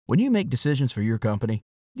When you make decisions for your company,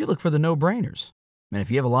 you look for the no-brainers. And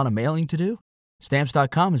if you have a lot of mailing to do,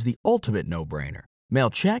 Stamps.com is the ultimate no-brainer. Mail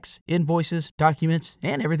checks, invoices, documents,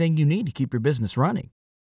 and everything you need to keep your business running.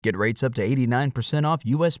 Get rates up to 89% off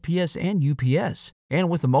USPS and UPS. And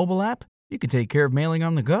with the mobile app, you can take care of mailing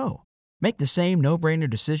on the go. Make the same no-brainer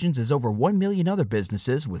decisions as over 1 million other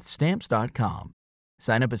businesses with Stamps.com.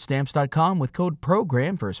 Sign up at Stamps.com with code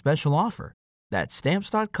PROGRAM for a special offer. That's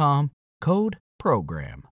Stamps.com, code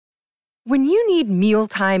PROGRAM. When you need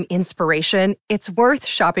mealtime inspiration, it's worth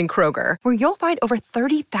shopping Kroger, where you'll find over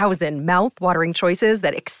 30,000 mouth-watering choices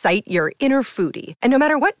that excite your inner foodie. And no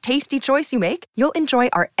matter what tasty choice you make, you'll enjoy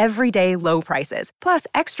our everyday low prices, plus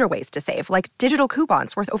extra ways to save, like digital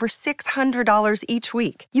coupons worth over $600 each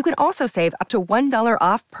week. You can also save up to $1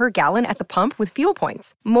 off per gallon at the pump with fuel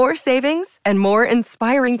points. More savings and more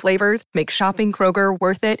inspiring flavors make shopping Kroger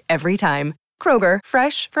worth it every time. Kroger,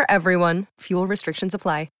 fresh for everyone. Fuel restrictions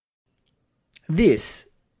apply. This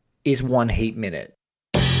is One Heat Minute.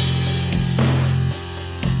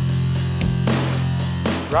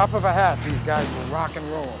 Drop of a hat, these guys will rock and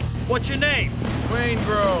roll. What's your name? Wayne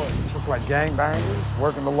Grove. Look like gangbangers,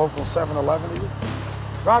 working the local 7-Eleven.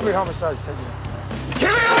 Robbery, homicides, take it.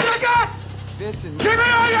 Give me all you got! Give me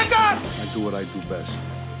all you got! I do what I do best.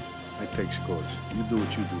 I take scores. You do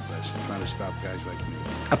what you do best. Trying to stop guys like me.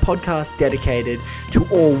 A podcast dedicated to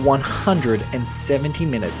all 170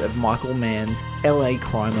 minutes of Michael Mann's LA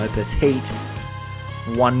crime opus Heat,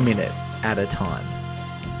 1 minute at a time.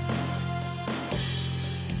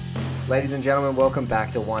 Ladies and gentlemen, welcome back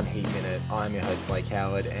to One Heat Minute. I'm your host, Blake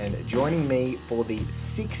Howard, and joining me for the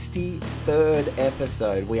 63rd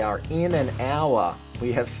episode, we are in an hour.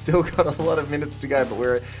 We have still got a lot of minutes to go, but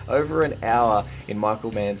we're over an hour in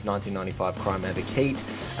Michael Mann's 1995 crime epic Heat.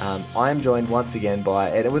 I am joined once again by,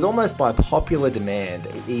 and it was almost by popular demand,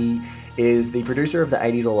 he is the producer of the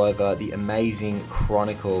 80s All Over, the amazing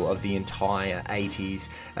chronicle of the entire 80s,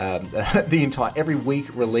 every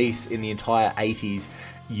week release in the entire 80s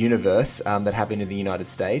universe that happened in the United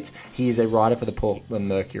States. He is a writer for the Portland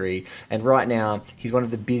Mercury, and right now he's one of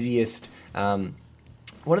the busiest Star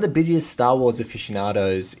Wars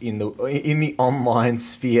aficionados in the online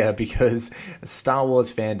sphere, because Star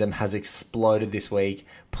Wars fandom has exploded this week.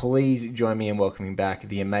 Please join me in welcoming back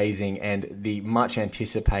the amazing and the much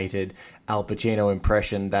anticipated Al Pacino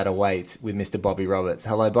impression that awaits with Mr. Bobby Roberts.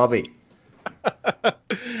 Hello, Bobby.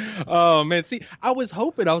 Oh man, see, I was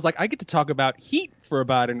like, I get to talk about Heat for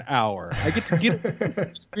about an hour. I get to get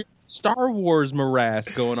Star Wars morass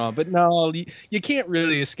going on, but no, you can't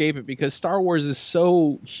really escape it, because Star Wars is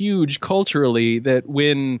so huge culturally that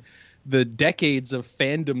when the decades of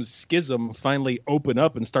fandom schism finally open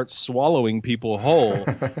up and start swallowing people whole,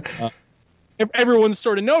 everyone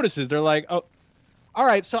sort of notices. They're like, oh, all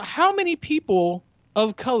right, so how many people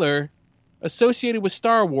of color associated with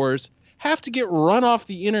Star Wars have to get run off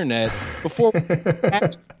the internet before we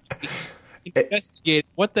actually investigate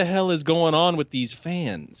what the hell is going on with these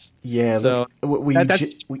fans? Yeah, so we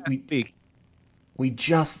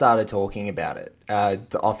just started talking about it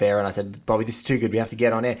off air, and I said, Bobby, this is too good. We have to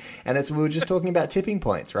get on air. And we were just talking about tipping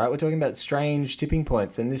points, right? We're talking about strange tipping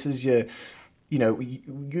points, and this is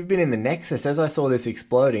you've been in the nexus. As I saw this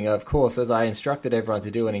exploding, of course, as I instructed everyone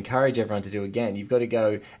to do and encourage everyone to do again, you've got to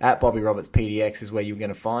go at Bobby Roberts PDX is where you're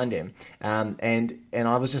going to find him. And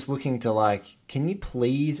I was just looking to can you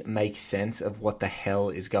please make sense of what the hell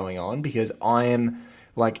is going on? Because I am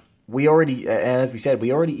as we said,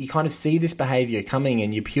 you kind of see this behavior coming,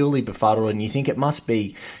 and you're purely befuddled, and you think it must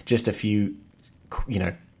be just a few,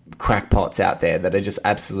 crackpots out there that are just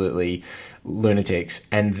absolutely lunatics.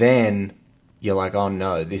 And then you're like, oh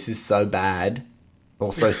no, this is so bad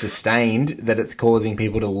or so sustained that it's causing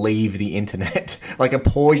people to leave the internet. Like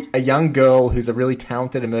a young girl who's a really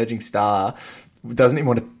talented emerging star doesn't even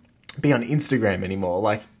want to be on Instagram anymore.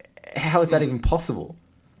 Like, how is that even possible?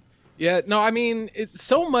 Yeah, no, I mean, it's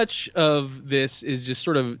so much of this is just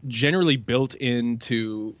sort of generally built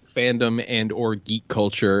into fandom and or geek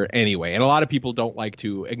culture anyway. And a lot of people don't like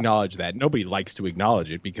to acknowledge that. Nobody likes to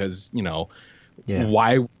acknowledge it because,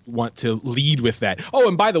 why want to lead with that? Oh,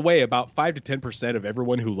 and by the way, about 5 to 10% of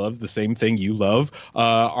everyone who loves the same thing you love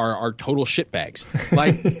are total shitbags.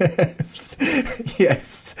 Like,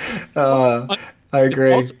 yes, I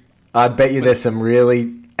agree. Also, I bet you there's some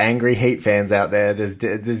really angry Heat fans out there.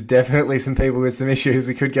 There's definitely some people with some issues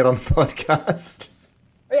we could get on the podcast.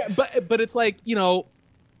 Yeah, but it's like,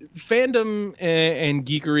 fandom and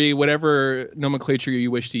geekery, whatever nomenclature you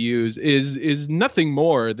wish to use, is nothing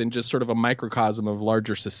more than just sort of a microcosm of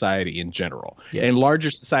larger society in general. Yes. And larger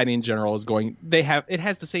society in general it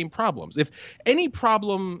has the same problems. If any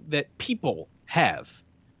problem that people have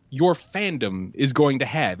your fandom is going to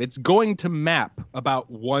have. It's going to map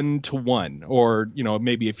about 1-to-1, or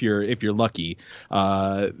maybe if you're lucky,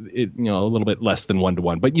 a little bit less than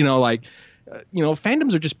 1-to-1. But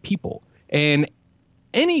fandoms are just people, and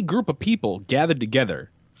any group of people gathered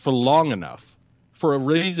together for long enough, for a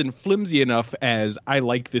reason flimsy enough as I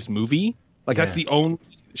like this movie, that's the only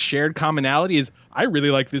shared commonality is I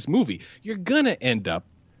really like this movie. You're gonna end up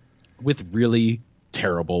with really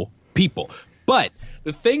terrible people. But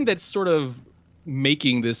the thing that's sort of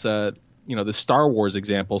making this, the Star Wars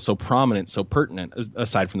example so prominent, so pertinent,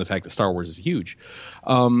 aside from the fact that Star Wars is huge,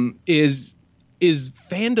 is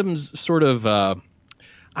fandom's sort of, I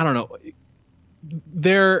don't know,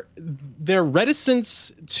 their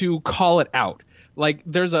reticence to call it out. Like,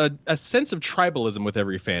 there's a sense of tribalism with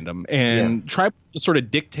every fandom, and tribalism sort of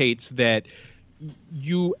dictates that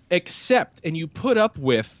you accept and you put up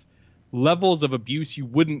with levels of abuse you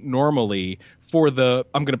wouldn't normally for the,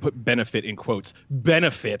 I'm going to put benefit in quotes,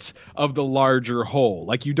 benefit of the larger whole.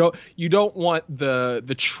 Like, you don't want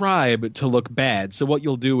the tribe to look bad. So what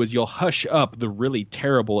you'll do is you'll hush up the really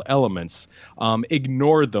terrible elements,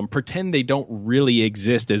 ignore them, pretend they don't really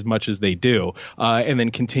exist as much as they do, and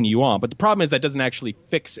then continue on. But the problem is that doesn't actually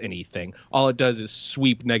fix anything. All it does is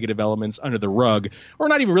sweep negative elements under the rug, or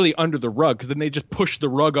not even really under the rug, because then they just push the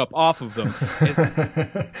rug up off of them.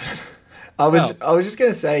 I was just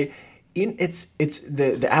going to say, it's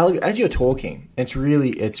as you're talking, it's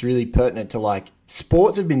really pertinent to, like,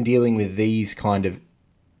 sports have been dealing with these kind of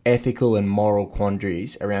ethical and moral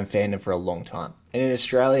quandaries around fandom for a long time. And in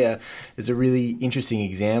Australia, there's a really interesting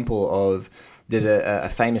example of, there's a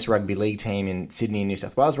famous rugby league team in Sydney and New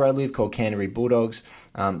South Wales where I live called Canterbury Bulldogs.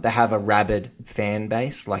 They have a rabid fan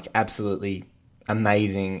base, like absolutely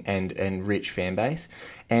amazing and rich fan base.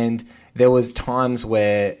 And there was times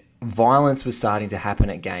where violence was starting to happen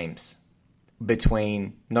at games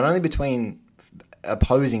not only between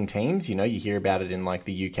opposing teams. You hear about it in, like,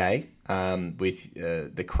 the UK with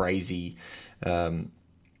the crazy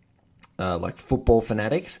like football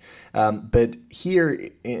fanatics, but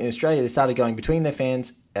here in Australia they started going between their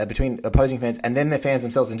fans, between opposing fans, and then their fans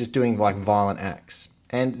themselves, and just doing, like, violent acts.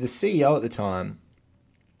 And the CEO at the time,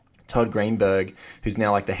 Todd Greenberg, who's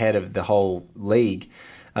now, like, the head of the whole league,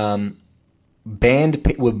 was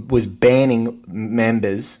banning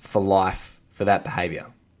members for life for that behavior.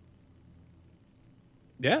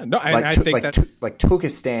 Yeah, no, I think that took a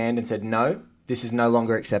stand and said, no, this is no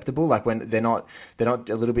longer acceptable. Like, when they're not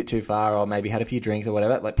a little bit too far, or maybe had a few drinks or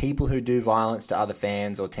whatever. Like, people who do violence to other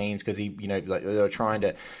fans or teams because they're trying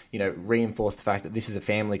to reinforce the fact that this is a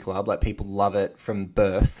family club. Like, people love it from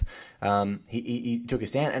birth. He took a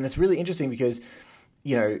stand, and it's really interesting because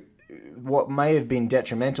what may have been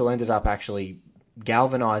detrimental ended up actually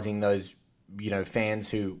galvanizing those fans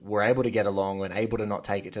who were able to get along and able to not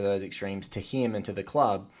take it to those extremes, to him and to the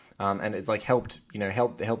club, and it's like helped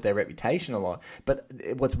their reputation a lot. But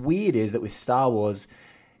what's weird is that with Star Wars,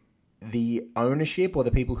 the ownership, or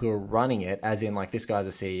the people who are running it, as in, like, this guy's a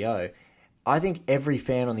CEO, I think every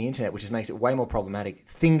fan on the internet, which just makes it way more problematic,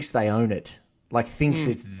 thinks they own it, like, thinks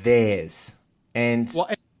it's theirs, and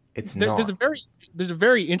it's not. There's a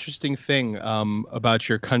very interesting thing about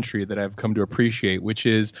your country that I've come to appreciate, which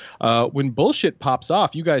is when bullshit pops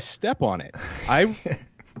off, you guys step on it. I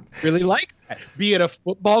really like that. Be it a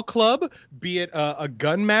football club, be it a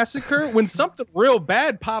gun massacre. When something real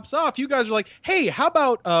bad pops off, you guys are like, hey, how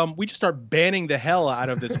about we just start banning the hell out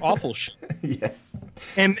of this awful shit? Yeah.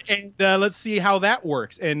 And let's see how that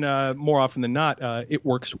works. And more often than not, it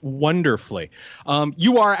works wonderfully.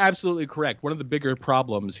 You are absolutely correct. One of the bigger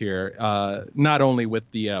problems here, not only with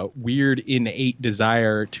the weird innate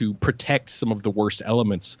desire to protect some of the worst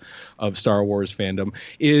elements of Star Wars fandom,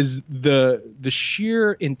 is the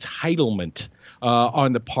sheer entitlement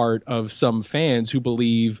on the part of some fans who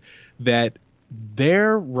believe that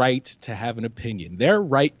their right to have an opinion, their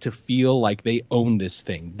right to feel like they own this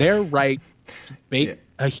thing, their right to make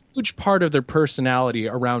a huge part of their personality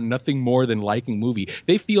around nothing more than liking movie.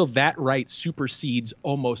 They feel that right supersedes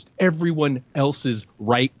almost everyone else's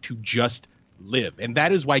right to just live. And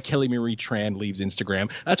that is why Kelly Marie Tran leaves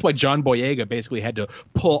Instagram. That's why John Boyega basically had to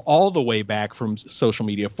pull all the way back from social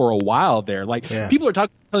media for a while there. People are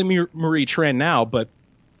talking about Kelly Marie Tran now, but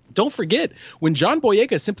don't forget when John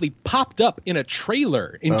Boyega simply popped up in a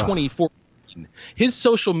trailer in 2014, his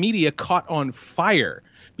social media caught on fire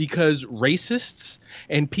because racists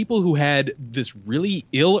and people who had this really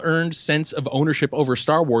ill-earned sense of ownership over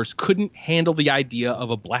Star Wars couldn't handle the idea of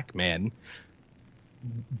a black man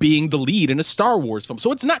being the lead in a Star Wars film.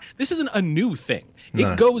 So this isn't a new thing.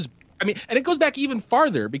 It goes I mean, and it goes back even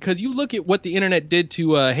farther because you look at what the internet did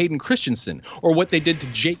to Hayden Christensen or what they did to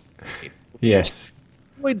Jake. Yes.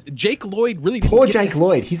 Jake Lloyd really didn't Poor get Jake to-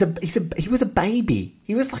 Lloyd. He was a baby.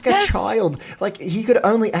 He was like a child. Like, he could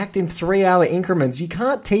only act in 3-hour increments. You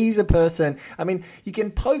can't tease a person. I mean, you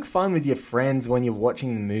can poke fun with your friends when you're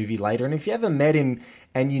watching the movie later, and if you ever met him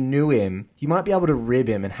and you knew him, you might be able to rib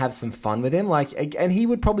him and have some fun with him. Like, and he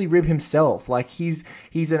would probably rib himself. Like, he's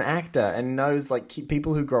an actor and knows, like,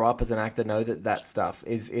 people who grow up as an actor know that stuff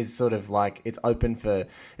is sort of like, it's open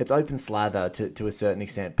slather to a certain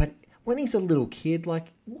extent. But when he's a little kid, like,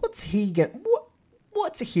 what's his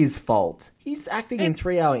fault? He's acting in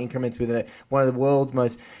 3-hour increments with one of the world's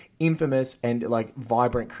most infamous and, like,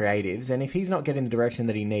 vibrant creatives, and if he's not getting the direction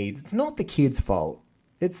that he needs, it's not the kid's fault.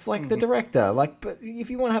 It's like the director. Like, but if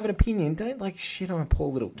you want to have an opinion, don't, like, shit on a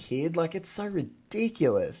poor little kid. Like, it's so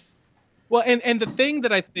ridiculous. Well, and the thing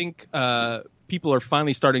that I think people are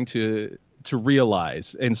finally starting to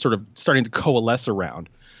realize and sort of starting to coalesce around,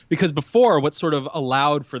 because before, what sort of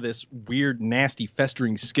allowed for this weird, nasty,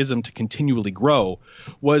 festering schism to continually grow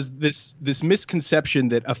was this misconception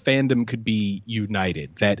that a fandom could be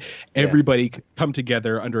united, that everybody could come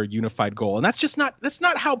together under a unified goal, and that's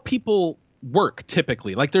not how people work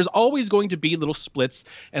typically. Like, there's always going to be little splits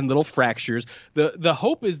and little fractures. The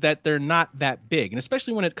hope is that they're not that big, and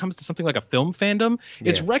especially when it comes to something like a film fandom,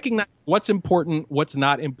 it's recognizing what's important, what's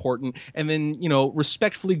not important, and then, you know,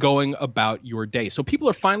 respectfully going about your day. So people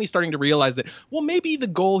are finally starting to realize that, well, maybe the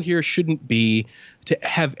goal here shouldn't be to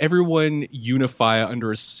have everyone unify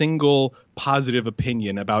under a single positive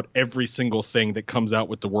opinion about every single thing that comes out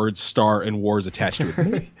with the words Star and Wars attached to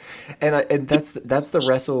it. and that's the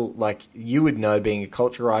wrestle, like, you would know, being a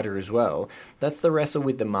culture writer as well. That's the wrestle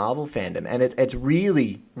with the Marvel fandom, and it's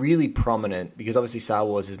really, really prominent because obviously Star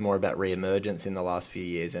Wars is more about re-emergence in the last few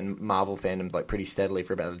years, and Marvel fandom, like, pretty steadily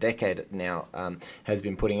for about a decade now, has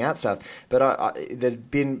been putting out stuff. But there's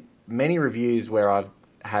been many reviews where I've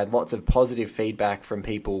had lots of positive feedback from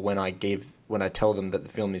people when I tell them that the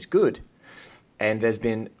film is good. And there's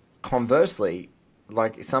been, conversely,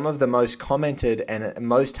 like, some of the most commented and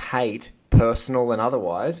most hate, personal and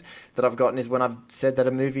otherwise, that I've gotten is when I've said that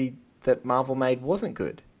a movie that Marvel made wasn't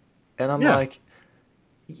good. And I'm like,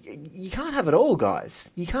 you can't have it all,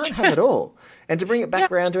 guys. You can't have it all. And to bring it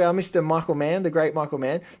back around to our Mr. Michael Mann, the great Michael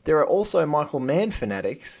Mann, there are also Michael Mann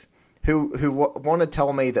fanatics who want to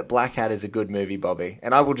tell me that Black Hat is a good movie, Bobby,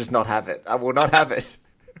 and I will just not have it. I will not have it.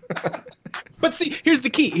 But see, here's the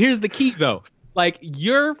key, though. Like,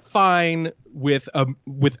 you're fine with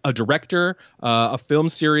a director, a film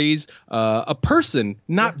series, a person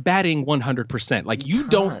not batting 100%. Like, you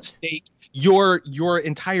don't stake your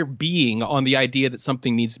entire being on the idea that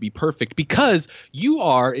something needs to be perfect, because you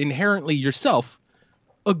are inherently yourself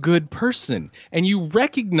a good person, and you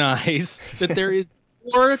recognize that there is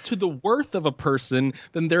more to the worth of a person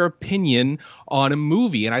than their opinion on a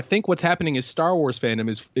movie. And I think what's happening is Star Wars fandom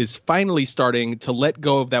is finally starting to let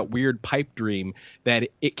go of that weird pipe dream that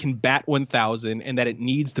it can bat 1,000 and that it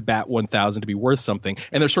needs to bat 1,000 to be worth something.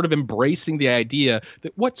 And they're sort of embracing the idea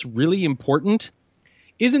that what's really important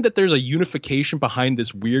isn't that there's a unification behind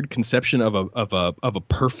this weird conception of a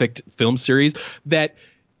perfect film series, that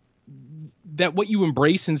what you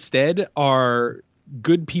embrace instead are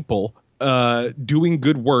good people doing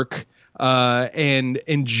good work and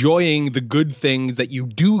enjoying the good things that you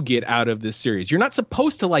do get out of this series. You're not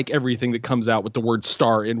supposed to like everything that comes out with the word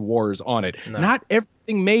Star and Wars on it. No. Not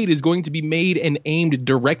everything made is going to be made and aimed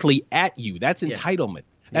directly at you. That's entitlement.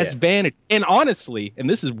 That's vanity. And honestly, and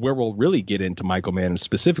this is where we'll really get into Michael Mann, and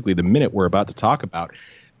specifically the minute we're about to talk about,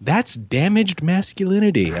 that's damaged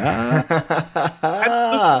masculinity. You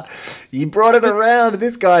brought it around.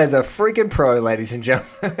 This guy is a freaking pro, ladies and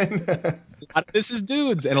gentlemen. A lot of this is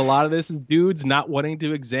dudes, and a lot of this is dudes not wanting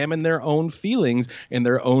to examine their own feelings and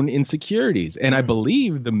their own insecurities. And I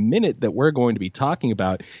believe the minute that we're going to be talking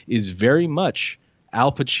about is very much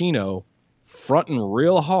Al Pacino fronting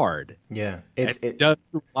real hard. Yeah. It does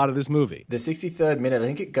a lot of this movie. The 63rd minute, I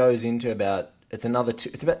think it goes into about... It's about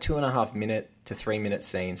 2.5 minute to 3 minute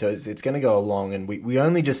scene, so it's going to go along, and we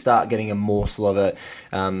only just start getting a morsel of it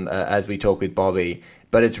as we talk with Bobby.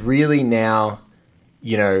 But it's really now,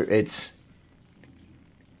 you know, it's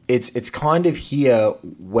kind of here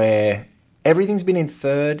where everything's been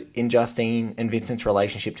inferred in Justine and Vincent's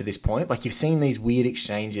relationship to this point. Like, you've seen these weird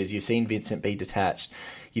exchanges, you've seen Vincent be detached.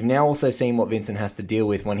 You've now also seen what Vincent has to deal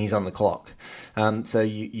with when he's on the clock. So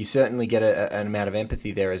you certainly get an amount of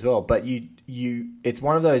empathy there as well. But it's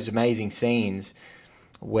one of those amazing scenes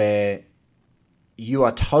where you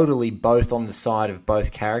are totally both on the side of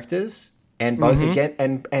both characters, and both again,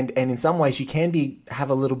 and in some ways you can have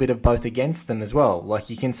a little bit of both against them as well. Like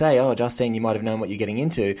you can say, oh, Justine, you might have known what you're getting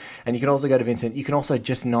into, and you can also go to Vincent, you can also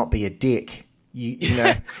just not be a dick. You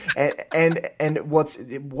know, and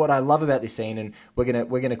what I love about this scene, and we're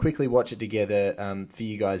gonna quickly watch it together for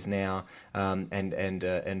you guys now,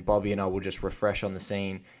 and Bobby and I will just refresh on the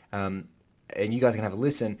scene, and you guys can have a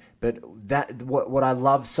listen. But what I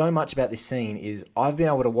love so much about this scene is I've been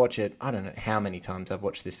able to watch it. I don't know how many times I've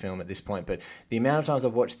watched this film at this point, but the amount of times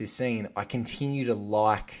I've watched this scene, I continue to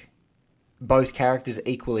like both characters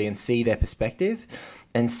equally and see their perspective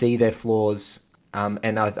and see their flaws.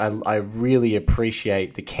 And I really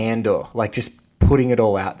appreciate the candor, like just putting it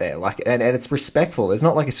all out there, like, and it's respectful. It's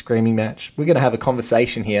not like a screaming match. We're going to have a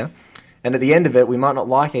conversation here, and at the end of it, we might not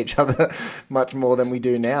like each other much more than we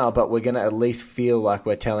do now, but we're going to at least feel like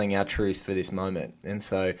we're telling our truth for this moment. And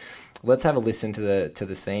so, let's have a listen to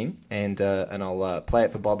the scene, and I'll play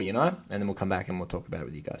it for Bobby and I, and then we'll come back and we'll talk about it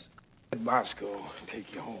with you guys. Bosco,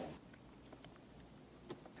 take you home.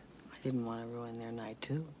 I didn't want to ruin their night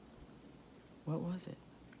too. What was it?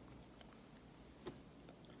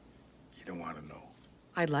 You don't want to know.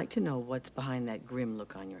 I'd like to know what's behind that grim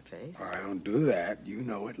look on your face. I don't do that. You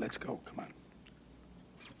know it. Let's go. Come on.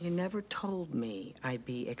 You never told me I'd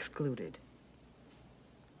be excluded.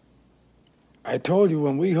 I told you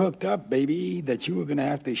when we hooked up, baby, that you were going to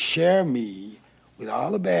have to share me with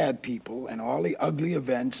all the bad people and all the ugly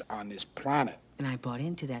events on this planet. And I bought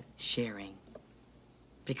into that sharing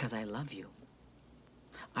because I love you.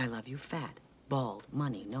 I love you fat, bald,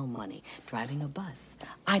 money, no money, driving a bus.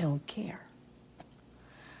 I don't care.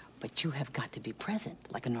 But you have got to be present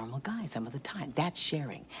like a normal guy some of the time. That's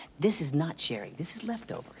sharing. This is not sharing. This is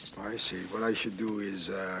leftovers. I see. What I should do is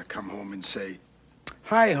come home and say,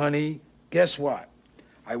 hi, honey, guess what?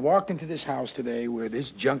 I walked into this house today where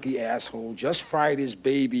this junkie asshole just fried his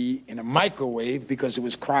baby in a microwave because it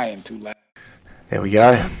was crying too loud. There we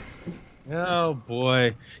go. Oh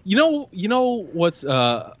boy! You know what's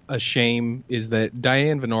a shame is that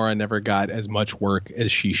Diane Venora never got as much work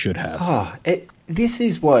as she should have. Oh, this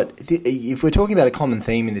is what if we're talking about a common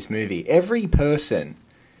theme in this movie, every person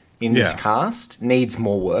in this cast needs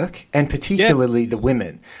more work, and particularly the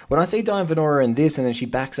women. When I see Diane Venora in this, and then she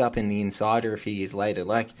backs up in The Insider a few years later,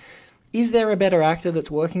 like, is there a better actor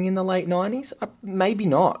that's working in the late 90s? Maybe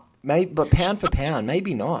not. But pound for pound,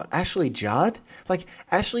 maybe not. Ashley Judd? Like,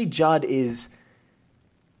 Ashley Judd is,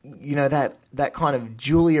 you know, that kind of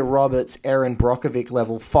Julia Roberts, Erin Brockovich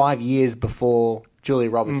level 5 years before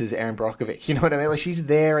Julia Roberts is Erin Brockovich. You know what I mean? Like, she's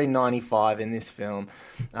there in 95 in this film.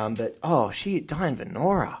 But, Diane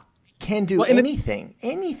Venora can do anything.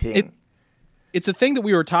 It's a thing that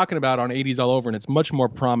we were talking about on 80s All Over, and it's much more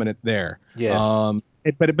prominent there. Yes.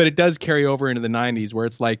 But it does carry over into the 90s, where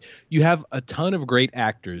it's like you have a ton of great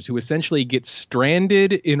actors who essentially get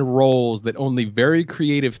stranded in roles that only very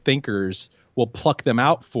creative thinkers will pluck them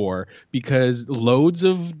out for, because loads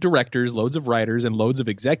of directors, loads of writers, and loads of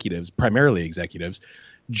executives, primarily executives,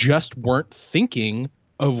 just weren't thinking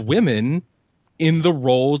of women in the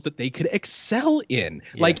roles that they could excel in.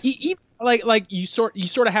 Yes. Like you sort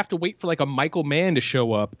of have to wait for like a Michael Mann to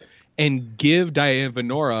show up and give Diane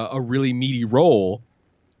Venora a really meaty role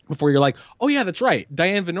before you're like, oh yeah, that's right,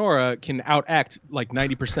 Diane Venora can outact like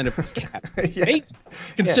 90% of this cast.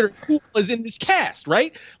 Consider who was in this cast,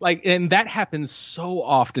 right? Like, and that happens so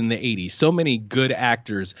often in the 80s. So many good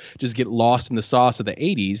actors just get lost in the sauce of the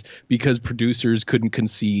 80s because producers couldn't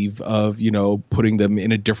conceive of, you know, putting them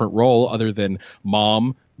in a different role other than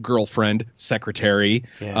mom, girlfriend, secretary.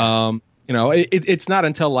 You know, it's not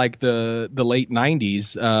until like the late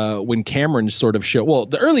 90s when Cameron sort of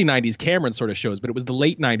the early 90s Cameron sort of shows, but it was the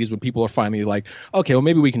late 90s when people are finally like, okay, well,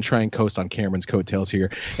 maybe we can try and coast on Cameron's coattails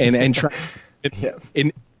here and try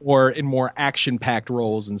in more action-packed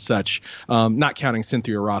roles and such, not counting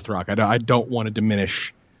Cynthia Rothrock. I don't want to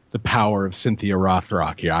diminish the power of Cynthia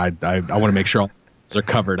Rothrock. Yeah, I want to make sure all these are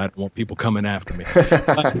covered. I don't want people coming after me.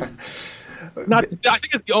 I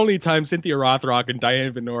think it's the only time Cynthia Rothrock and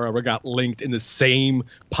Diane Venora got linked in the same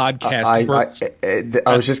podcast.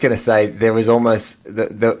 I was just going to say, there was almost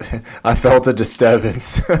I felt a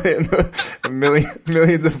disturbance.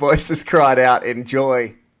 Millions of voices cried out in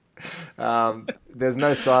joy. There's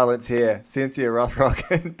no silence here. Cynthia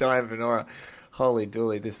Rothrock and Diane Venora. Holy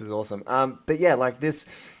dooly, this is awesome. But yeah, like this.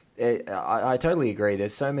 I totally agree.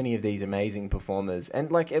 There's so many of these amazing performers,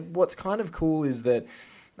 and like what's kind of cool is that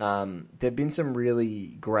there've been some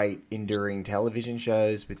really great enduring television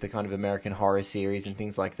shows with the kind of American Horror series and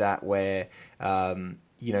things like that, where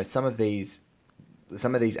you know, some of these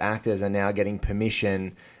some of these actors are now getting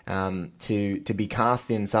permission to be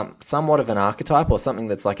cast in somewhat of an archetype or something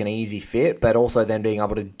that's like an easy fit, but also then being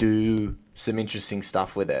able to do some interesting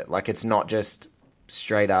stuff with it. Like it's not just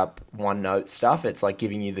straight up one note stuff. It's like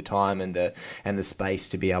giving you the time and the space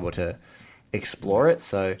to be able to explore it.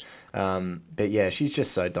 So, but yeah, she's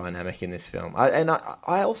just so dynamic in this film.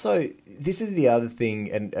 I also, this is the other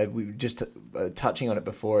thing, and we were just touching on it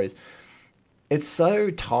before, is it's so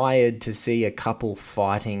tired to see a couple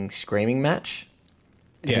fighting screaming match.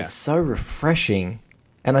 And it's so refreshing.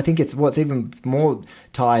 And I think it's what's even more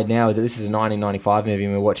tired now is that this is a 1995 movie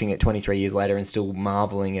and we're watching it 23 years later and still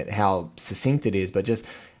marveling at how succinct it is, but just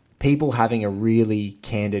people having a really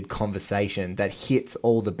candid conversation that hits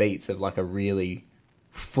all the beats of like a really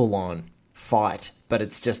full-on fight, but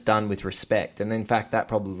it's just done with respect. And in fact, that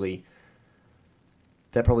probably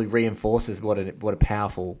reinforces what a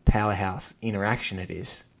powerful powerhouse interaction it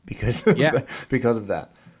is because of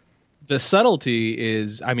that. The subtlety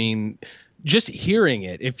is, I mean, just hearing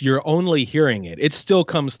it, if you're only hearing it, it still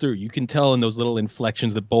comes through. You can tell in those little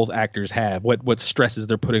inflections that both actors have, what stresses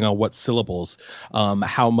they're putting on what syllables,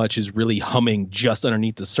 how much is really humming just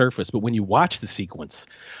underneath the surface. But when you watch the sequence,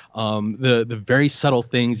 the very subtle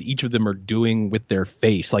things each of them are doing with their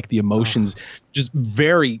face, like the emotions just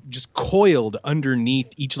coiled underneath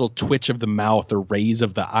each little twitch of the mouth or raise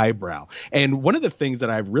of the eyebrow. And one of the things that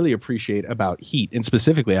I really appreciate about Heat, and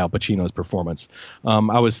specifically Al Pacino's performance,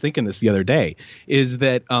 I was thinking this the other day, is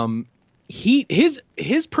that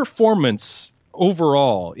his performance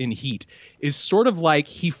overall in Heat is sort of like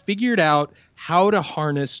he figured out how to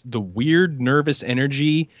harness the weird nervous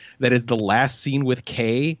energy that is the last scene with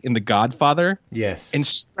Kay in The Godfather. Yes. And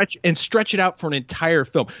stretch it out for an entire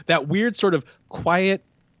film. That weird sort of quiet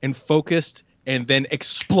and focused and then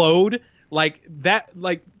explode like that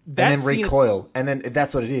and then recoil. And then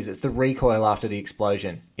that's what it is. It's the recoil after the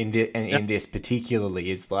explosion in this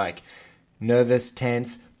particularly is like nervous,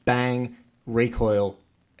 tense, bang, recoil,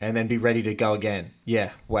 and then be ready to go again.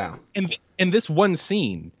 Yeah. Wow. And this one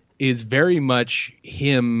scene is very much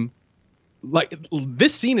him. Like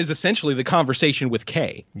this scene is essentially the conversation with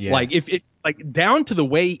Kay. Yes. Like if it like down to the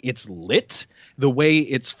way it's lit, the way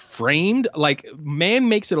it's framed, like Man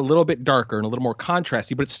makes it a little bit darker and a little more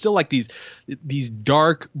contrasty, but it's still like these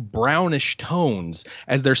dark brownish tones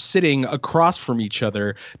as they're sitting across from each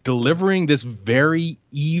other, delivering this very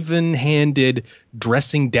even-handed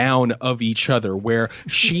dressing down of each other where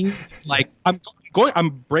she's like, I'm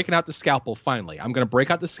breaking out the scalpel finally. I'm going to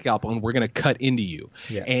break out the scalpel and we're going to cut into you.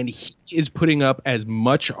 Yeah. And he is putting up as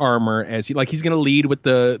much armor as he's going to lead with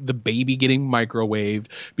the baby getting microwaved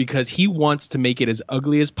because he wants to make it as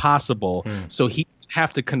ugly as possible. So he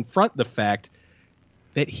have to confront the fact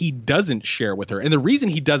that he doesn't share with her. And the reason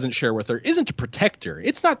he doesn't share with her isn't to protect her.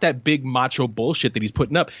 It's not that big macho bullshit that he's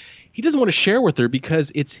putting up. He doesn't want to share with her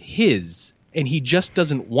because it's his and he just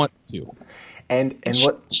doesn't want to. And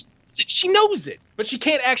she knows it, but she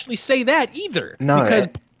can't actually say that either. No, because,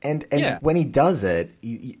 and when he does it,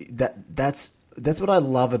 that's what I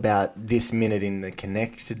love about this minute in the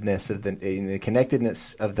connectedness of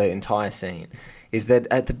the entire scene, is that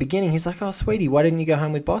at the beginning he's like, "Oh, sweetie, why didn't you go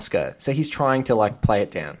home with Bosco?" So he's trying to like play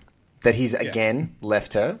it down that he's again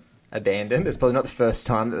left her abandoned. It's probably not the first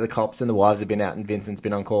time that the cops and the wives have been out and Vincent's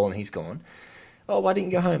been on call and he's gone. Oh, why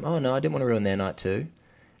didn't you go home? Oh no, I didn't want to ruin their night too.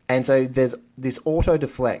 And so there's this auto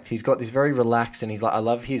deflect. He's got this very relaxed, and he's like, I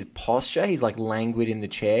love his posture. He's like languid in the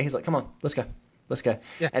chair. He's like, come on, let's go.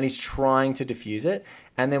 Yeah. And he's trying to diffuse it.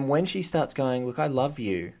 And then when she starts going, look, I love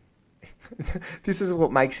you. This is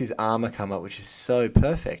what makes his armor come up, which is so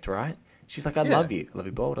perfect, right? She's like, I love you. I love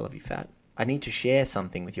you bald. I love you fat. I need to share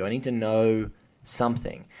something with you. I need to know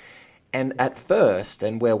something. And at first,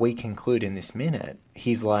 and where we conclude in this minute,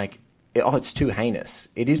 he's like, oh, it's too heinous.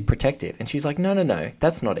 It is protective. And she's like, no,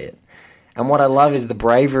 that's not it. And what I love is the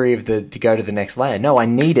bravery of to go to the next layer. No, I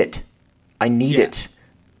need it. It.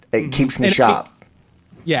 It keeps me sharp.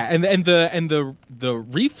 And the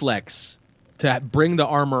reflex to bring the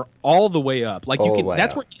armor all the way up. Like you can,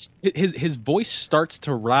 that's where his voice starts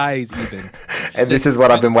to rise even. And this is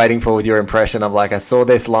what I've been waiting for with your impression. I'm like, I saw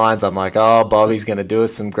these lines. I'm like, oh, Bobby's going to do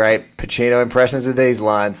us some great Pacino impressions with these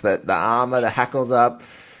lines. That the armor, the hackles up.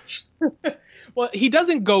 Well, he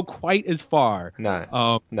doesn't go quite as far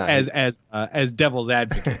as Devil's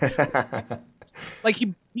Advocate. Like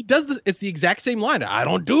he does this. It's the exact same line. I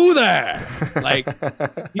don't do that. Like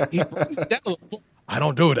he brings Devil. I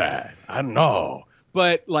don't do that. I don't know.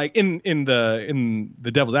 But like in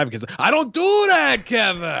the Devil's Advocate, I don't do that,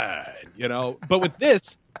 Kevin. You know. But with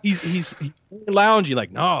this, he's loungy.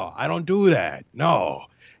 Like, no, I don't do that. No.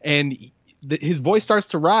 And his voice starts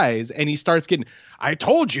to rise, and he starts getting. I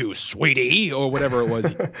told you, sweetie, or whatever it was.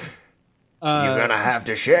 You're gonna have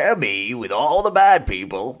to share me with all the bad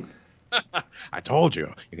people. I told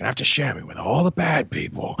you, you're gonna have to share me with all the bad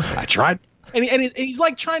people. I tried, and he's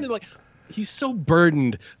like trying to like. He's so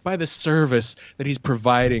burdened by the service that he's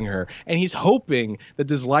providing her, and he's hoping that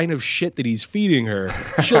this line of shit that he's feeding her,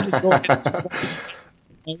 she'll just go ahead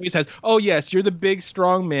always has, oh yes, you're the big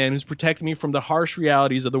strong man who's protecting me from the harsh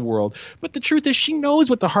realities of the world. But the truth is, she knows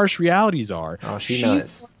what the harsh realities are. Oh, she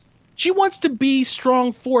knows. She wants to be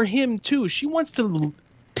strong for him too. She wants to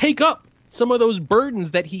take up some of those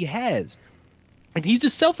burdens that he has. And he's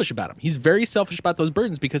just selfish about them. He's very selfish about those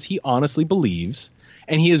burdens because he honestly believes,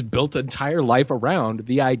 and he has built an entire life around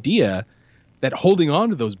the idea that holding on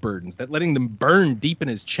to those burdens, that letting them burn deep in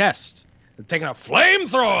his chest, and taking a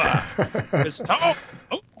flamethrower, is so,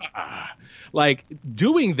 like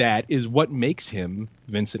doing that is what makes him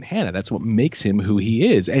Vincent Hanna. That's what makes him who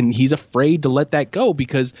he is. And he's afraid to let that go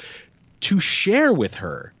because to share with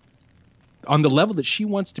her on the level that she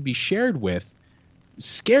wants to be shared with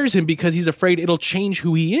scares him because he's afraid it'll change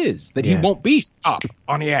who he is, that he won't be up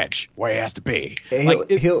on the edge where he has to be.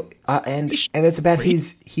 And it's about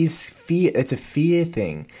his fear. It's a fear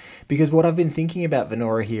thing, because what I've been thinking about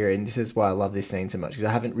Venora here, and this is why I love this scene so much, because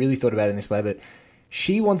I haven't really thought about it in this way, but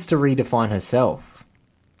she wants to redefine herself.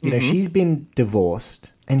 You know, she's been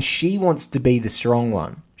divorced and she wants to be the strong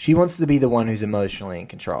one. She wants to be the one who's emotionally in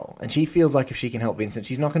control. And she feels like if she can help Vincent,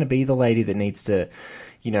 she's not going to be the lady that needs to,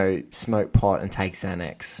 you know, smoke pot and take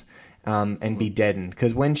Xanax and be deadened.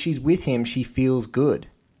 Because when she's with him, she feels good.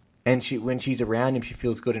 And when she's around him, she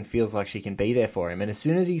feels good and feels like she can be there for him. And as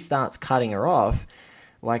soon as he starts cutting her off,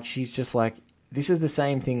 like, she's just like, this is the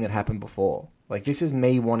same thing that happened before. Like, this is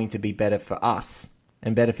me wanting to be better for us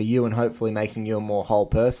and better for you, and hopefully making you a more whole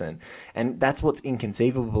person. And that's what's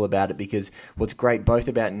inconceivable about it, because what's great both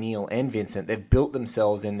about Neil and Vincent, they've built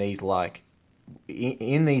themselves in these, like,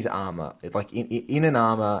 in these armor, like in an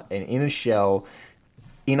armor and in a shell,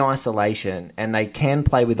 in isolation, and they can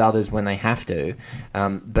play with others when they have to,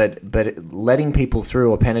 but letting people through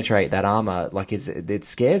or penetrate that armor, like, it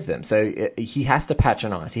scares them. So he has to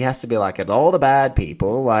patronize. He has to be like, at all the bad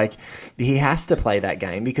people, like, he has to play that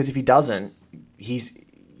game, because if he doesn't, he's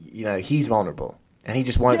vulnerable, and he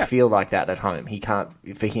just won't feel like that at home. He can't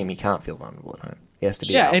feel vulnerable at home. He has to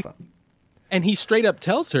be alpha. And he straight up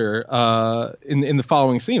tells her in the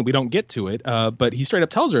following scene, we don't get to it, but he straight up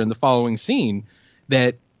tells her in the following scene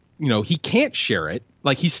that, you know, he can't share it.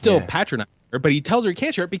 Like, he's still patronizing her, but he tells her he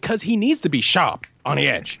can't share it because he needs to be sharp on the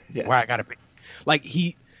edge where I gotta be. Like,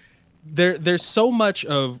 there's so much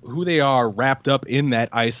of who they are wrapped up in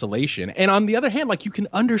that isolation. And on the other hand, like, you can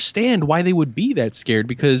understand why they would be that scared,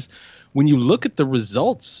 because when you look at the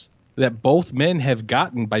results that both men have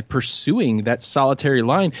gotten by pursuing that solitary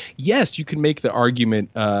line, yes, you can make the argument,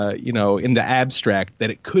 in the abstract, that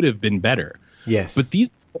it could have been better. Yes. But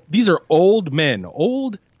these are old men,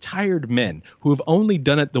 tired men who have only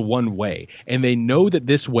done it the one way, and they know that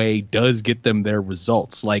this way does get them their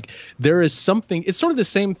results. Like, there is something, it's sort of the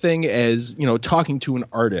same thing as, you know, talking to an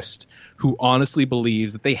artist who honestly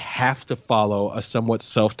believes that they have to follow a somewhat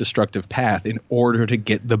self-destructive path in order to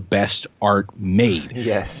get the best art made.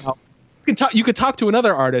 Yes. You could talk to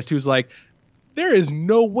another artist who's like, there is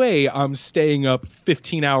no way I'm staying up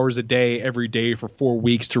 15 hours a day every day for 4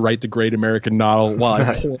 weeks to write the great American novel while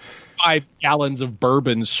I pour 5 gallons of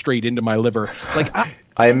bourbon straight into my liver. Like,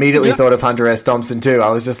 I immediately thought of Hunter S. Thompson too.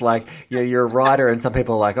 I was just like, you know, you're a writer, and some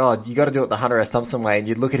people are like, oh, you got to do it the Hunter S. Thompson way. And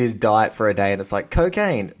you'd look at his diet for a day, and it's like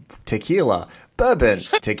cocaine, tequila, bourbon,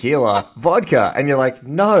 tequila, vodka. And you're like,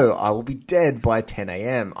 no, I will be dead by 10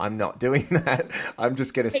 a.m. I'm not doing that. I'm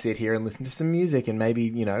just going to sit here and listen to some music and maybe,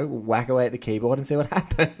 you know, whack away at the keyboard and see what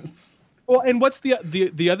happens. Well, and what's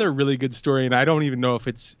the other really good story, and I don't even know if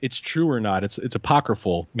it's true or not. It's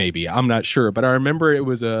apocryphal, maybe. I'm not sure. But I remember it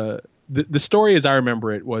was the story as I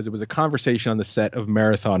remember it was a conversation on the set of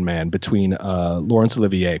Marathon Man between Laurence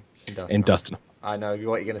Olivier and Dustin. I know what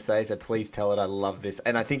you're going to say, so please tell it. I love this.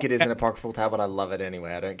 And I think it is an apocryphal tale, but I love it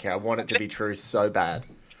anyway. I don't care. I want it to be true so bad.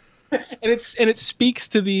 And it speaks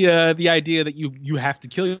to the idea that you have to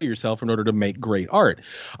kill yourself in order to make great art.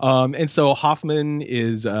 And so Hoffman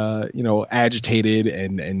is agitated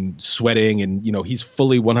and sweating, and he's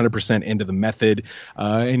fully 100% into the method.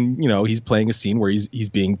 And he's playing a scene where he's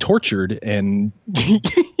being tortured, and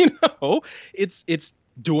it's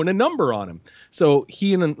doing a number on him. So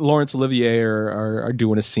he and Laurence Olivier are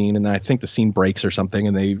doing a scene, and I think the scene breaks or something,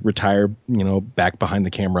 and they retire, back behind the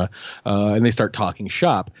camera, and they start talking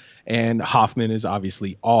shop. And Hoffman is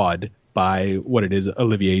obviously awed by what it is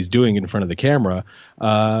Olivier is doing in front of the camera,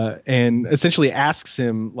 and essentially asks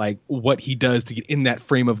him like what he does to get in that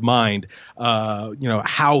frame of mind,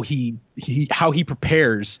 how he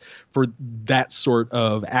prepares for that sort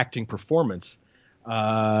of acting performance.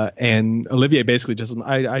 And Olivier basically just,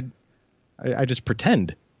 I just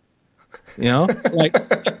pretend, like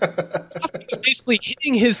he's basically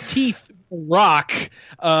hitting his teeth rock,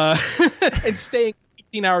 and staying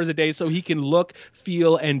 15 hours a day so he can look,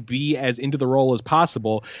 feel, and be as into the role as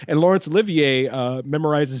possible. And Laurence Olivier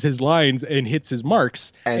memorizes his lines and hits his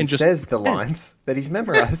marks and just says the lines that he's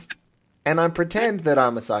memorized. And I pretend that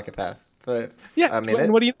I'm a psychopath for a minute.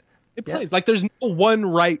 And what do you? It plays like there's no one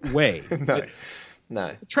right way.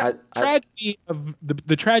 No.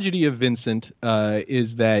 The tragedy of Vincent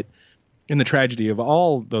is that, and the tragedy of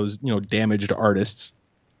all those damaged artists,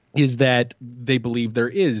 is that they believe there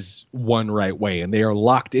is one right way, and they are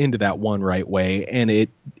locked into that one right way, and it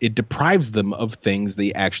deprives them of things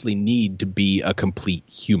they actually need to be a complete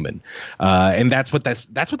human. And that's what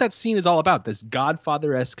that scene is all about. This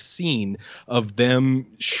Godfather-esque scene of them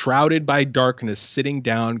shrouded by darkness, sitting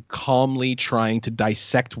down calmly, trying to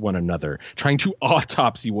dissect one another, trying to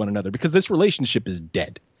autopsy one another, because this relationship is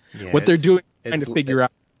dead. Yeah, what they're doing is trying to figure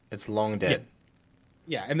out. It's long dead.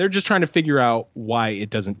 Yeah, and they're just trying to figure out why it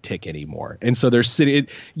doesn't tick anymore. And so they're sitting.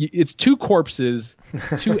 It's two corpses,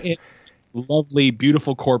 two lovely,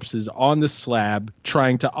 beautiful corpses on the slab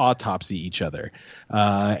trying to autopsy each other,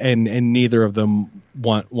 and neither of them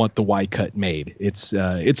want the Y cut made. It's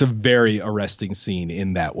a very arresting scene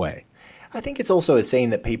in that way. I think it's also a scene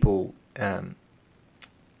that people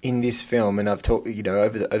in this film, and I've talked,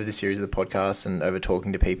 over the series of the podcast and over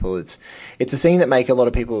talking to people, it's a scene that make a lot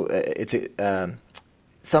of people.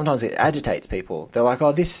 Sometimes it agitates people. They're like,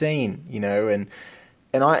 "Oh, this scene," and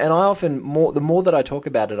I often the more that I talk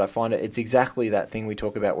about it, I find it's exactly that thing we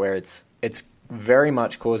talk about where it's very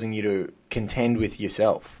much causing you to contend with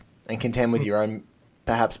yourself and contend with your own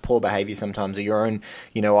perhaps poor behavior sometimes, or your own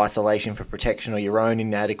isolation for protection, or your own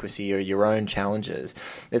inadequacy, or your own challenges.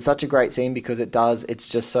 It's such a great scene because it's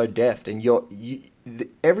just so deft, and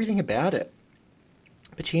everything about it.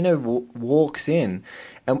 Pacino walks in,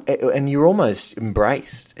 and you're almost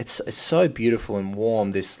embraced. It's so beautiful and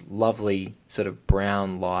warm, this lovely sort of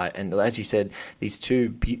brown light. And as you said, these two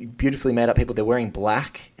beautifully made up people, they're wearing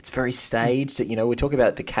black. It's very staged. We talk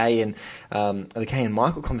about the Kay and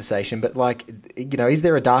Michael conversation, but is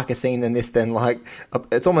there a darker scene than this? Then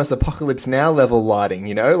it's almost Apocalypse Now level lighting.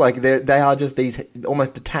 They are just these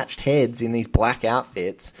almost detached heads in these black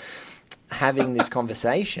outfits, having this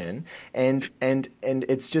conversation, and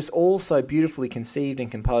it's just all so beautifully conceived and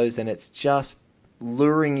composed, and it's just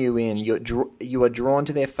luring you in. You are drawn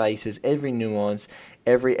to their faces, every nuance,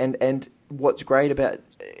 and what's great about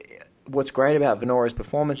Venora's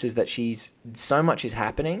performance is that so much is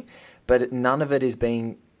happening, but none of it is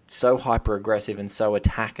being so hyper aggressive and so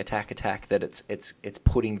attack that it's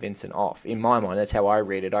putting Vincent off. In my mind, that's how I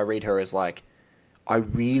read it. I read her as like, I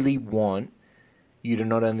really want you to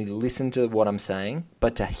not only listen to what I'm saying,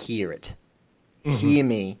 but to hear it. Mm-hmm. Hear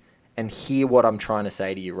me and hear what I'm trying to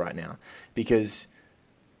say to you right now. Because,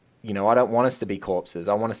 I don't want us to be corpses.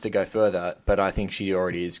 I want us to go further, but I think she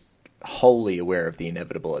already is wholly aware of the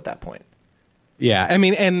inevitable at that point. Yeah, I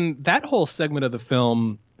mean, and that whole segment of the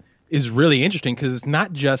film is really interesting because it's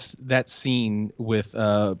not just that scene with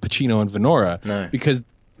Pacino and Venora. No. Because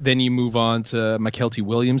then you move on to Mykelti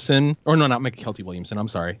Williamson. Or no, not Mykelti Williamson. I'm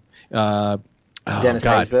sorry. Dennis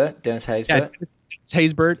Haysbert. Yeah, Dennis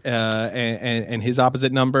Haysbert and his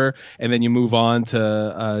opposite number, and then you move on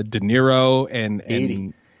to De Niro and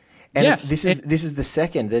Edie. And this is the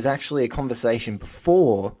second. There's actually a conversation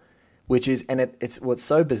before, which is, and it's what's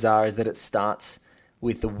so bizarre is that it starts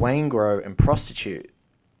with the Waingro and prostitute.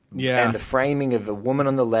 Yeah, and the framing of a woman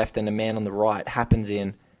on the left and a man on the right happens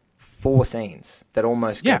in 4 scenes that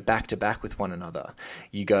almost go back to back with one another.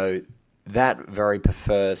 You go that very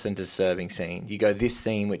person serving scene. You go this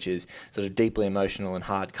scene, which is sort of deeply emotional and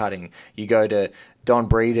hard cutting. You go to Don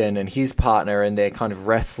Breeden and his partner, and they're kind of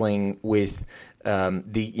wrestling with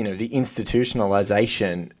the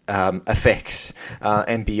institutionalization effects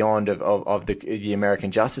and beyond of the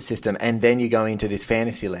American justice system. And then you go into this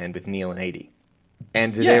fantasy land with Neil and Edie,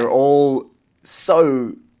 and they're all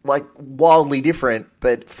so wildly different,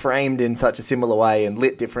 but framed in such a similar way and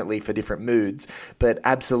lit differently for different moods. But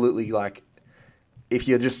absolutely, if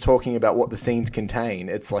you're just talking about what the scenes contain,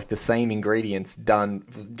 it's like the same ingredients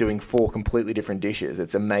doing 4 completely different dishes.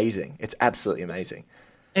 It's amazing. It's absolutely amazing.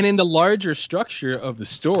 And in the larger structure of the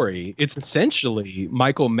story, it's essentially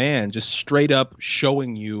Michael Mann just straight up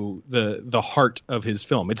showing you the heart of his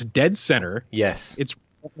film. It's dead center. Yes. It's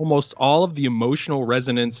almost all of the emotional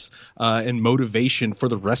resonance and motivation for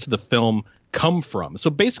the rest of the film come from. So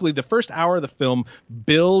basically, the first hour of the film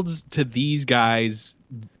builds to these guys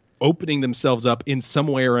opening themselves up in some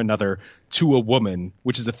way or another to a woman,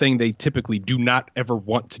 which is a thing they typically do not ever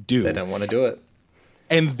want to do. They don't want to do it.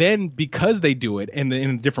 And then because they do it, and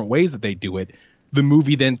in different ways that they do it, the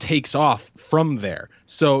movie then takes off from there.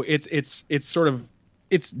 So it's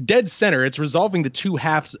dead center. It's resolving the two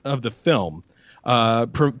halves of the film,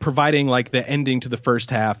 providing like the ending to the first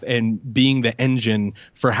half and being the engine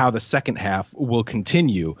for how the second half will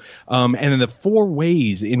continue. And then the four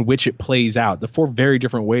ways in which it plays out, the four very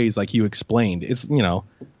different ways, like you explained, it's,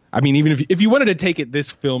 I mean, even if you wanted to take it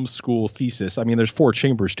this film school thesis, I mean, there's four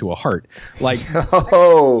chambers to a heart. Like,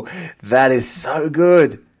 oh, that is so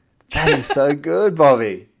good. That is so good,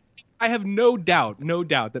 Bobby. I have no doubt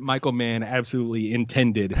that Michael Mann absolutely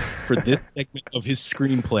intended for this segment of his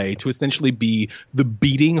screenplay to essentially be the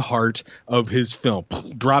beating heart of his film.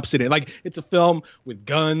 Drops it in. Like, it's a film with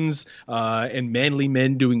guns and manly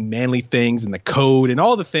men doing manly things and the code and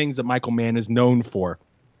all the things that Michael Mann is known for.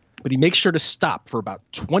 But he makes sure to stop for about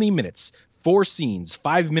 20 minutes, 4 scenes,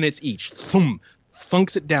 5 minutes each.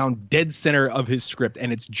 Thunks it down dead center of his script,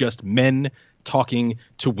 and it's just men talking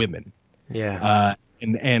to women. Yeah.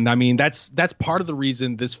 And I mean, that's part of the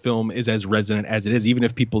reason this film is as resonant as it is, even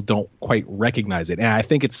if people don't quite recognize it. And I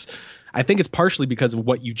think it's partially because of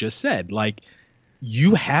what you just said. Like,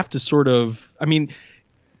 you have to sort of, I mean,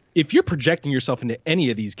 if you're projecting yourself into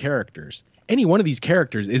any of these characters, any one of these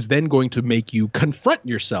characters is then going to make you confront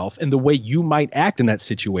yourself and the way you might act in that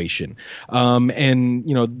situation. And,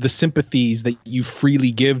 the sympathies that you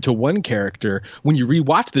freely give to one character, when you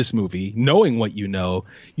rewatch this movie, knowing what you know,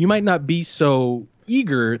 you might not be so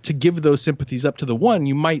eager to give those sympathies up to the one.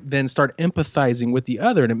 You might then start empathizing with the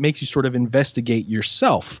other, and it makes you sort of investigate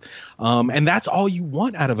yourself. And that's all you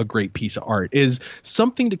want out of a great piece of art, is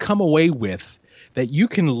something to come away with that you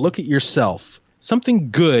can look at yourself, something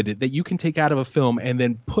good that you can take out of a film and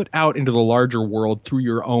then put out into the larger world through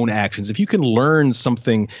your own actions. If you can learn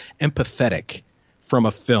something empathetic from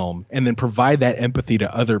a film and then provide that empathy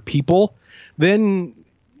to other people, then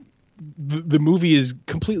the movie is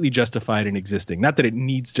completely justified in existing. Not that it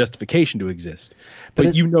needs justification to exist,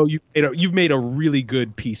 but you've made a really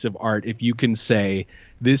good piece of art if you can say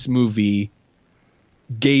this movie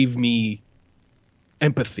gave me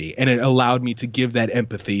empathy and it allowed me to give that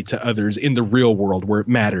empathy to others in the real world where it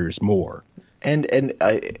matters more. And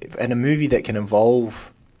a movie that can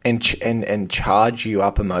evolve and charge you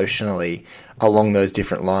up emotionally along those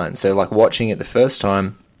different lines. So like watching it the first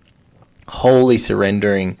time, wholly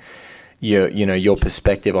surrendering your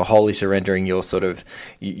perspective, or wholly surrendering your sort of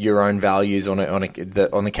your own values on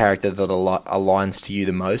the character that aligns to you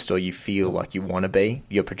the most, or you feel like you want to be.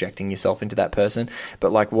 You're projecting yourself into that person.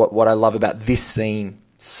 But like what I love about this scene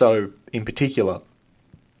so in particular,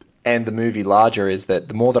 and the movie larger, is that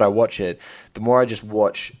the more that I watch it, the more I just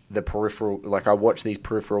watch the peripheral. Like I watch these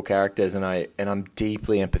peripheral characters, and I'm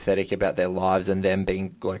deeply empathetic about their lives and them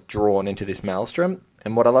being like drawn into this maelstrom.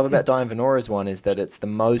 And what I love about Diane Venora's one is that it's the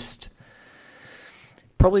most.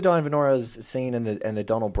 Probably Diane Venora's scene and the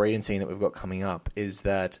Donald Breeden scene that we've got coming up is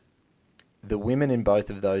that the women in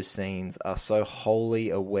both of those scenes are so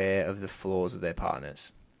wholly aware of the flaws of their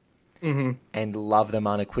partners, and love them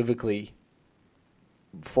unequivocally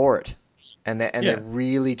for it, and they're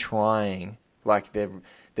really trying, like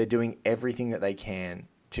they're doing everything that they can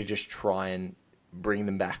to just try and bring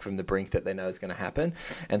them back from the brink that they know is going to happen.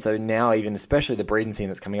 And so now, even especially the Breeden scene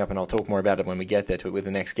that's coming up, and I'll talk more about it when we get there to it with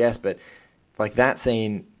the next guest, but like that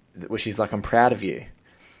scene where she's like, I'm proud of you.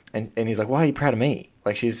 And he's like, why are you proud of me?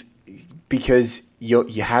 Like because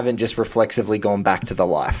you haven't just reflexively gone back to the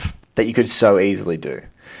life that you could so easily do.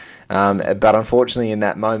 But unfortunately in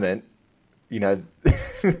that moment,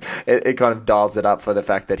 it kind of dials it up for the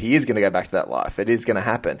fact that he is going to go back to that life. It is going to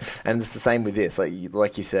happen. And it's the same with this.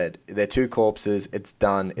 Like you said, they're two corpses. It's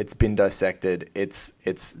done. It's been dissected. It's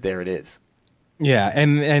there it is. Yeah,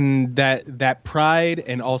 and that pride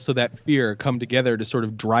and also that fear come together to sort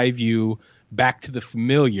of drive you back to the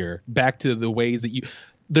familiar, back to the ways that you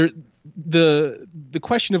the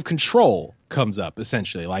question of control comes up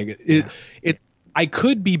essentially. Like it's I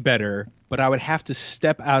could be better, but I would have to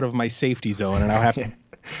step out of my safety zone, and I'll have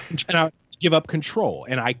to give up control,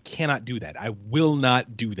 and I cannot do that. I will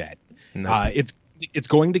not do that. No. It's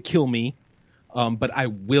going to kill me. But I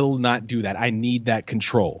will not do that. I need that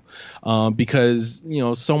control because,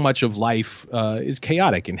 so much of life is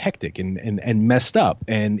chaotic and hectic and messed up.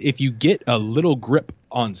 And if you get a little grip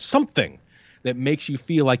on something that makes you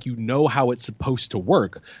feel like you know how it's supposed to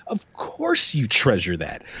work, of course you treasure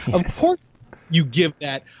that. Yes. Of course you give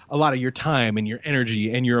that a lot of your time and your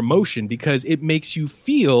energy and your emotion, because it makes you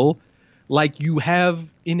feel like you have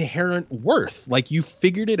inherent worth, like you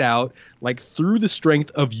figured it out, like through the strength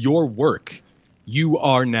of your work, you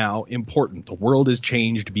are now important. The world has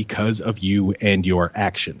changed because of you and your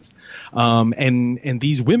actions. And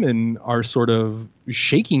these women are sort of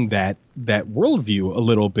shaking that worldview a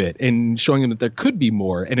little bit and showing them that there could be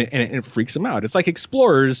more, and it freaks them out. It's like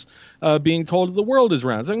explorers being told the world is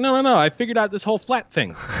round. It's like, no, I figured out this whole flat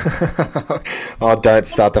thing. Oh, don't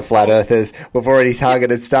start the flat earthers. We've already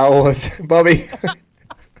targeted Star Wars. Bobby,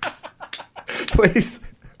 please.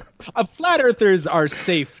 Flat earthers are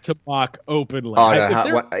safe to mock openly. Oh,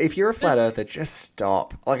 no, if you're a flat earther, just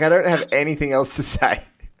stop. Like, I don't have anything else to say.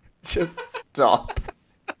 Just stop.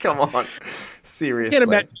 Come on. Seriously. I can't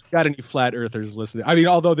imagine you got any flat earthers listening. I mean,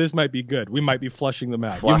 although this might be good. We might be flushing them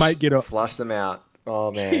out. You might get flush them out.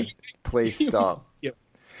 Oh, man. Please stop. Yep.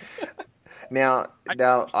 Now,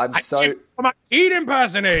 I'm my Heat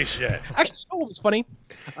impersonation. Actually, you know what was funny?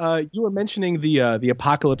 You were mentioning the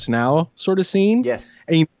Apocalypse Now sort of scene. Yes.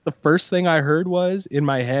 And the first thing I heard was in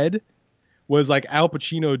my head was like Al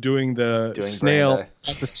Pacino doing snail. Brando.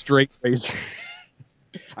 That's a straight razor.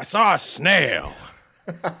 I saw a snail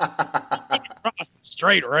across the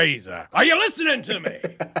straight razor. Are you listening to me?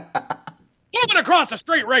 Moving across a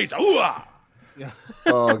straight razor. Ooh-ah.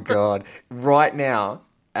 Oh God! Right now,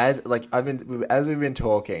 as we've been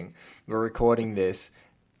talking, we're recording this.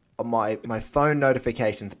 My phone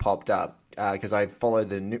notifications popped up because I follow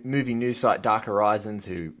the movie news site Dark Horizons,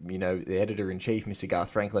 who, you know, the editor-in-chief, Mr.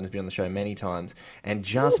 Garth Franklin, has been on the show many times. And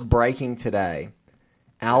just breaking today,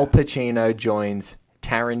 Al Pacino joins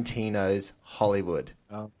Tarantino's Hollywood.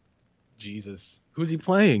 Oh, Jesus. Who's he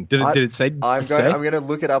playing? Did it say? I'm going to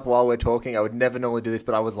look it up while we're talking. I would never normally do this,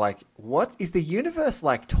 but I was like, what? Is the universe,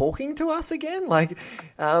 like, talking to us again? Like,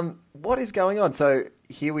 what is going on? So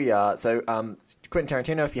here we are. So Quentin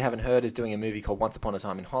Tarantino, if you haven't heard, is doing a movie called Once Upon a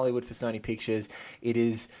Time in Hollywood for Sony Pictures. It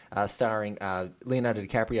is starring Leonardo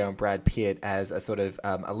DiCaprio and Brad Pitt as a sort of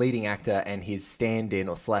a leading actor and his stand-in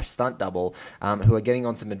or / stunt double, who are getting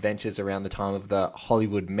on some adventures around the time of the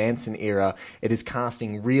Hollywood Manson era. It is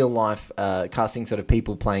casting sort of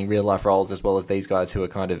people playing real-life roles, as well as these guys who are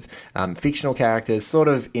kind of fictional characters, sort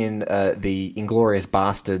of in the Inglourious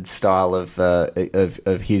Basterds style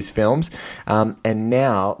of his films. And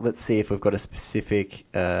now, let's see if we've got a specific...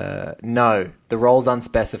 no, the role's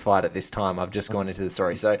unspecified at this time. I've just gone into the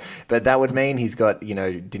story. So, but that would mean he's got, you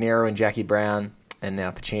know, De Niro and Jackie Brown, and now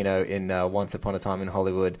Pacino in Once Upon a Time in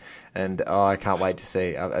Hollywood. And I can't wait to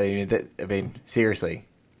see. I mean, seriously,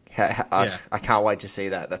 I can't wait to see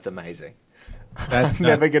that. That's amazing. I'm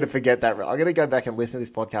never going to forget that. I'm going to go back and listen to this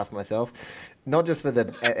podcast myself, not just for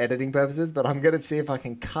the editing purposes, but I'm going to see if I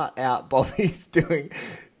can cut out Bobby's doing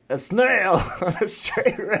a snail on a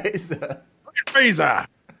straight razor. Razor,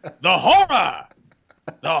 the horror.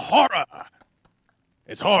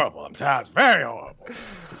 It's horrible. I'm telling you, it's very horrible.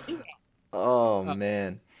 Oh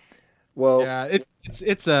man. Well, yeah, it's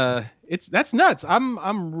that's nuts.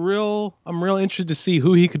 I'm real interested to see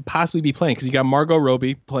who he could possibly be playing, because you got Margot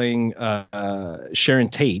Robbie playing Sharon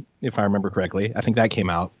Tate, if I remember correctly. I think that came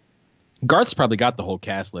out. Garth's probably got the whole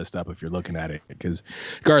cast list up if you're looking at it, because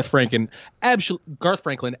Garth Franklin, absolute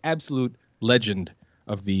legend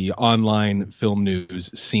of the online film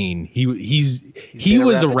news scene. He was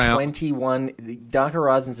around 21. Dark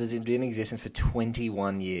Horizons has been in existence for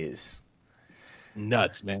 21 years.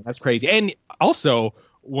 Nuts, man. That's crazy. And also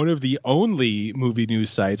one of the only movie news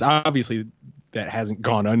sites, obviously, that hasn't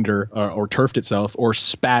gone under or turfed itself or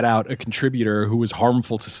spat out a contributor who was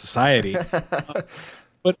harmful to society,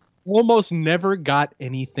 but almost never got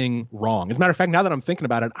anything wrong. As a matter of fact, now that I'm thinking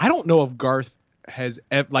about it, I don't know if Garth has,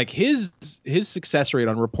 like, his success rate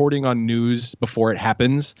on reporting on news before it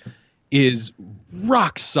happens is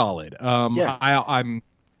rock solid. I've got,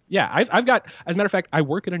 as a matter of fact, I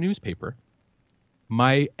work at a newspaper.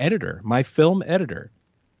 My film editor,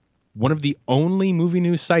 one of the only movie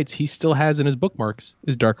news sites he still has in his bookmarks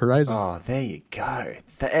is Dark Horizons. Oh, there you go.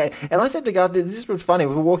 And I said to God, this was funny.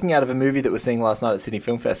 We were walking out of a movie that we were seeing last night at Sydney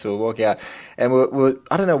Film Festival. We walk out, and we're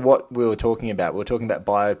I don't know what we were talking about. We were talking about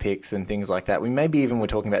biopics and things like that. We maybe even were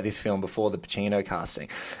talking about this film before the Pacino casting.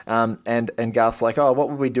 And Garth's like, oh, what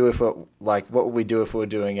would we do if we were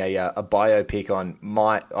doing a biopic on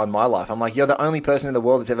my life? I'm like, you're the only person in the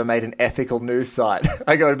world that's ever made an ethical news site.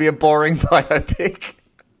 I go, it'd be a boring biopic.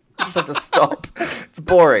 Just have to stop. It's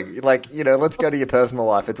boring. Like, you know, let's go to your personal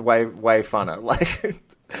life. It's way funner. Like,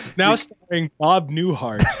 now starring Bob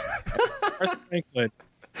Newhart, Garth Franklin,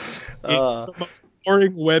 the most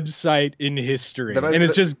boring website in history, and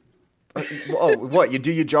it's just Oh, what? You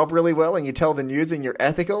do your job really well and you tell the news and you're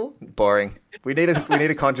ethical? Boring. We need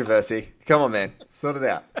a controversy. Come on, man. Sort it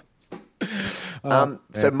out.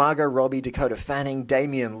 So Margot Robbie, Dakota Fanning,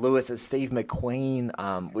 Damian Lewis as Steve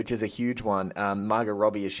McQueen, which is a huge one. Margot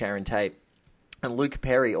Robbie as Sharon Tate. And Luke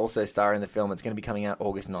Perry also star in the film. It's going to be coming out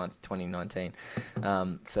August 9th, 2019.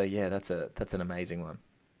 So yeah, that's an amazing one.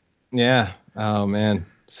 Yeah. Oh man.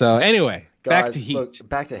 So anyway, guys, back to Heat. Look,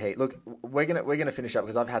 back to Heat. Look, we're gonna finish up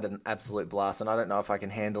because I've had an absolute blast, and I don't know if I can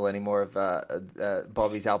handle any more of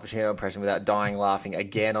Bobby's Al Pacino impression without dying laughing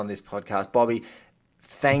again on this podcast. Bobby,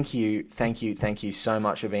 thank you so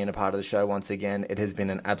much for being a part of the show once again. It has been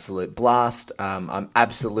an absolute blast. I'm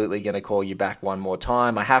absolutely going to call you back one more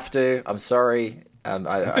time. I have to. I'm sorry.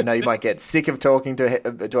 I know you might get sick of talking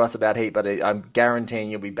to us about Heat, but I'm guaranteeing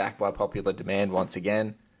you'll be back by popular demand once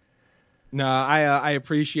again. No, I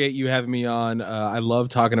appreciate you having me on. I love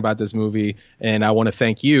talking about this movie, and I want to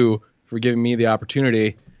thank you for giving me the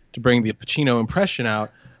opportunity to bring the Pacino impression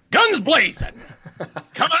out. Guns blazing!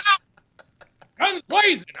 Coming out! Guns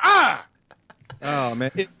blazing! Ah! Oh, man.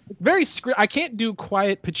 It's very I can't do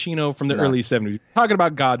quiet Pacino from the early 70s. Talking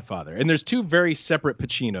about Godfather. And there's two very separate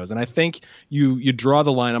Pacinos. And I think you draw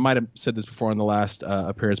the line. I might have said this before in the last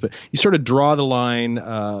appearance, but you sort of draw the line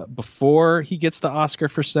before he gets the Oscar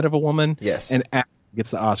for Scent of a Woman. Yes. And after he gets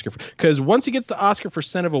the Oscar. Because once he gets the Oscar for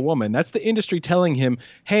Scent of a Woman, that's the industry telling him,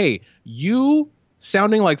 hey, you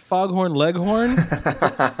sounding like Foghorn Leghorn,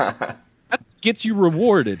 that gets you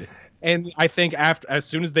rewarded. And I think as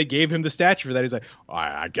soon as they gave him the statue for that, he's like,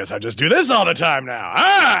 I guess I just do this all the time now.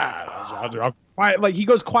 I'll quiet, like he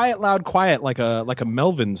goes quiet, loud, quiet, like a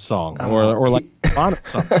Melvin song or like a Bonnet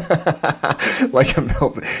song. Like a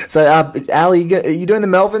Melvin. So, Al, are you doing the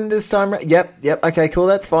Melvin this time? Yep. Okay, cool.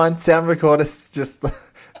 That's fine. Sound recordist, just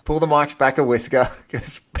pull the mics back a whisker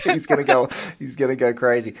because he's gonna go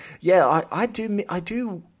crazy. Yeah, I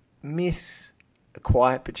do miss a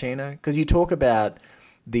quiet Pacino because you talk about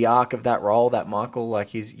the arc of that role, that Michael, like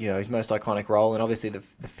his most iconic role, and obviously the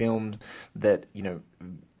film that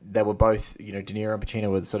they were both, De Niro and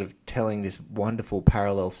Pacino were sort of telling this wonderful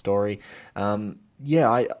parallel story. I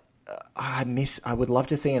would love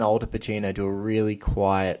to see an older Pacino do a really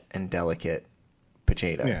quiet and delicate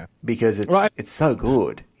Pacino, because it's so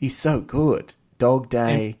good. He's so good. Dog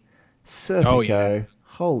Day, Serpico,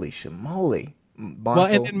 holy shamoly, Michael. Well,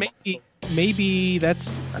 and then maybe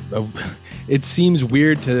that's. It seems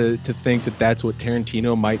weird to think that that's what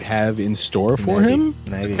Tarantino might have in store for him.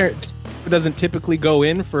 Maybe. Tarantino doesn't typically go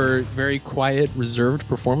in for very quiet, reserved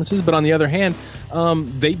performances, but on the other hand,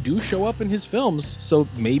 they do show up in his films. So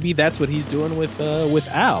maybe that's what he's doing with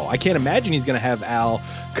Al. I can't imagine he's going to have Al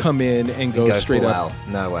come in and go straight up. Al.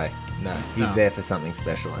 No way. No, he's there for something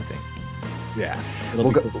special, I think. Yeah.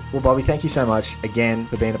 Well, Bobby, thank you so much again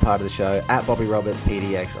for being a part of the show. At Bobby Roberts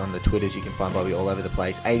PDX on the Twitters. You can find Bobby all over the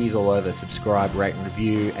place. 80s All Over. Subscribe, rate and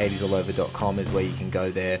review. 80sallover.com is where you can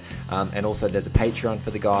go there. And also there's a Patreon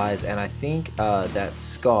for the guys. And I think that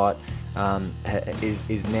Scott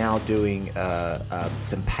is now doing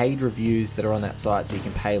some paid reviews that are on that site, so you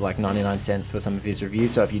can pay like 99 cents for some of his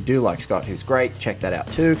reviews. So if you do like Scott, who's great, check that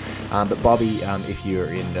out too. But Bobby, if you're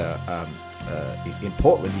in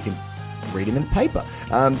Portland, you can read him in the paper.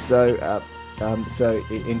 So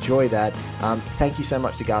enjoy that. Thank you so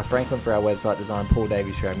much to Garth Franklin for our website design, Paul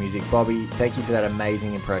Davies for our music. Bobby, thank you for that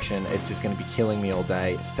amazing impression. It's just going to be killing me all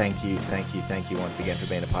day. Thank you once again for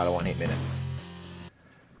being a part of One Hit Minute.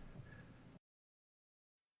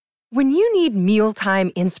 When you need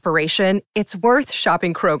mealtime inspiration, it's worth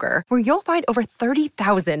shopping Kroger, where you'll find over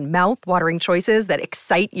 30,000 mouth-watering choices that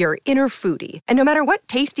excite your inner foodie. And no matter what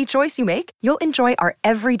tasty choice you make, you'll enjoy our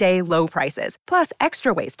everyday low prices, plus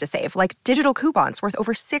extra ways to save, like digital coupons worth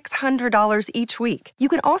over $600 each week. You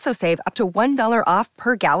can also save up to $1 off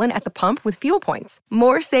per gallon at the pump with fuel points.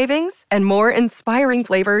 More savings and more inspiring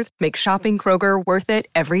flavors make shopping Kroger worth it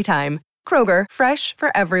every time. Kroger, fresh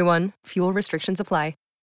for everyone. Fuel restrictions apply.